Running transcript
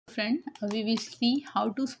Friend, we will see how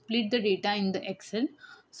to split the data in the Excel.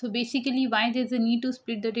 So basically, why there's a need to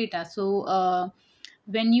split the data.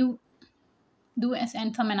 When you do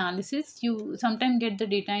and some analysis, you sometimes get the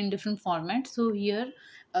data in different formats. So here,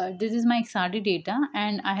 this is my XRD data,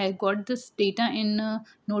 and I have got this data in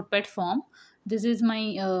notepad form. This is my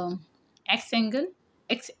x angle,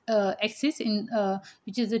 axis in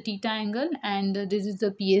which is the theta angle, and this is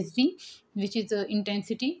the PSD, which is the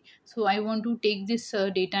intensity. So I want to take this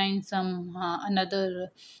data in some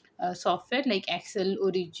another software like Excel,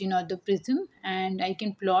 Origin, or the Prism, and I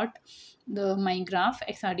can plot the my graph,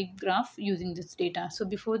 XRD graph, using this data. So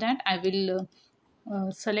before that, I will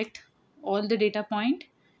select all the data point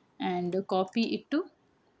and copy it to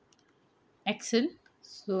Excel.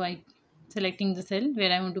 So I selecting the cell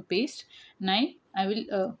where I want to paste. Now I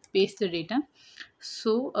will paste the data.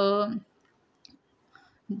 So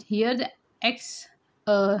here the x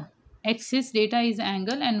uh, axis data is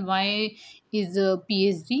angle and y is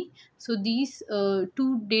PSD. So these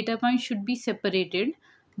two data points should be separated,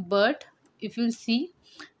 but if you see,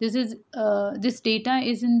 this data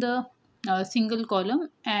is in the single column,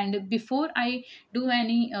 and before I do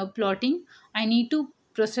any plotting, I need to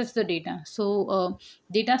process the data. So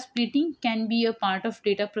data splitting can be a part of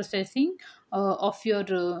data processing of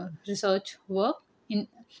your research work in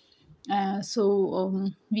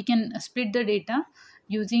we can split the data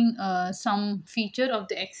using some feature of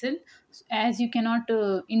the Excel, as you cannot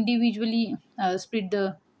individually split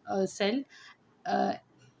the cell, uh,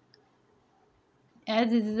 as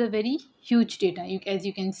this is a very huge data, as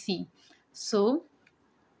you can see. So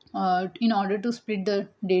in order to split the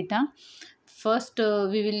data, first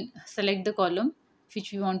we will select the column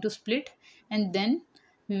which we want to split, and then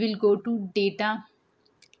we will go to data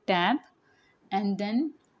tab, and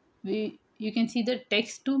then we you can see the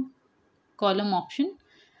text to column option.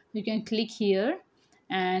 You can click here,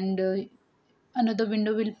 and another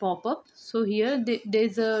window will pop up. So here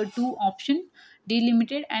there's a two option,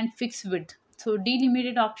 delimited and fixed width. So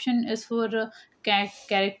delimited option is for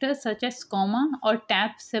characters such as comma or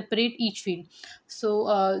tab separate each field.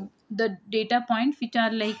 So the data points which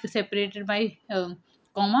are like separated by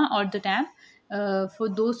comma or the tab, for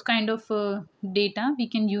those kind of data we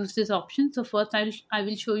can use this option. So first I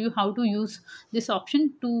will show you how to use this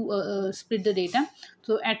option to split the data.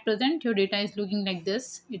 So at present your data is looking like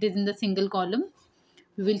this. It is in the single column.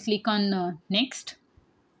 We will click on next.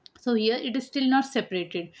 So here it is still not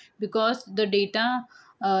separated because the data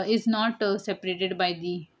is not separated by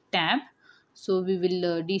the tab. So we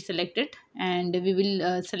will deselect it, and we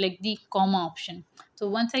will select the comma option. So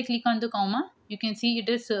once I click on the comma, you can see it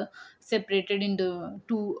is separated into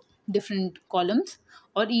two different columns.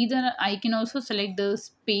 Or either I can also select the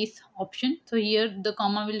space option. So here the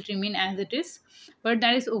comma will remain as it is, but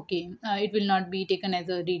that is okay. It will not be taken as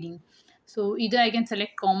a reading. So either I can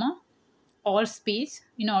select comma or space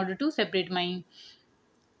in order to separate my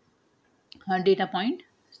data point.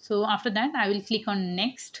 So after that, I will click on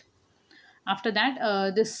next. After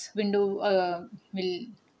that, this window will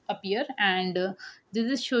appear, and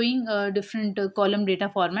this is showing a different column data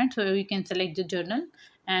format. So you can select the journal,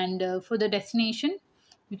 and for the destination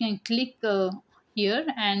you can click here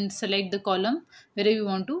and select the column where you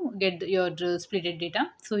want to get your splitted data.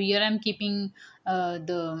 So here I'm keeping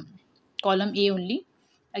the column A only.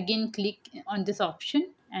 Again, click on this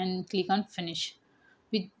option and click on finish.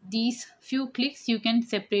 With these few clicks, you can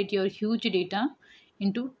separate your huge data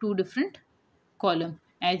into two different column,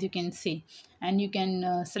 as you can see, and you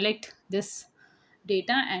can select this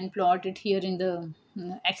data and plot it here in the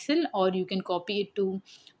Excel, or you can copy it to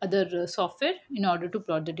other software in order to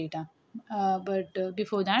plot the data. But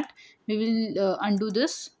before that, we will undo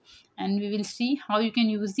this, and we will see how you can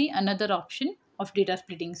use the another option of data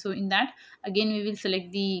splitting. So in that, again we will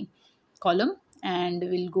select the column and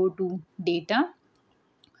we'll go to data.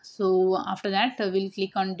 So after that, we'll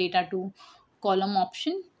click on data to column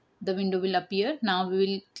option. The window will appear. Now we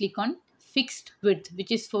will click on fixed width,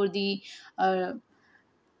 which is for the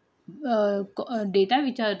data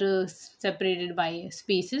which are separated by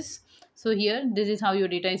spaces. So here, this is how your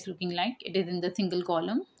data is looking like. It is in the single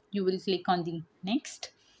column. You will click on the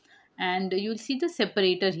next, and you will see the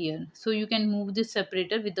separator here. So you can move this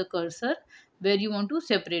separator with the cursor where you want to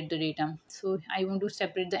separate the data. So I want to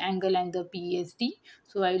separate the angle and the PSD.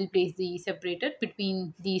 So I will place the separator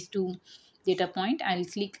between these two data point. I'll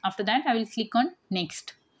click. After that, I will click on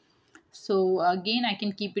next. So again, I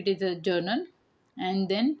can keep it as a journal, and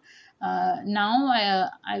then now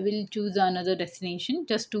I will choose another destination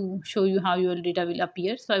just to show you how your data will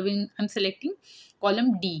appear. So I'm selecting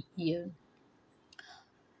column D here.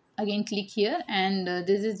 again click here, and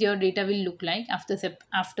this is your data will look like after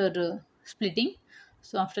splitting.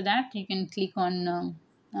 So after that you can click on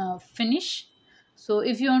finish. So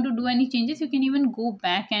if you want to do any changes, you can even go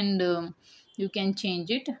back and you can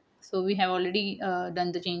change it. So we have already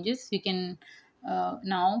done the changes. We can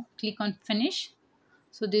now click on finish.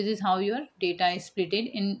 So this is how your data is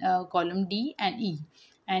splitted in column D and E,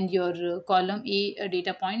 and your column A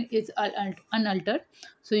data point is unaltered.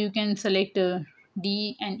 So you can select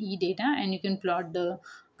D and E data, and you can plot the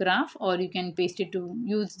graph, or you can paste it to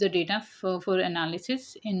use the data for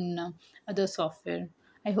analysis in other software.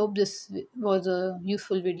 I hope this was a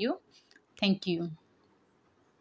useful video. Thank you.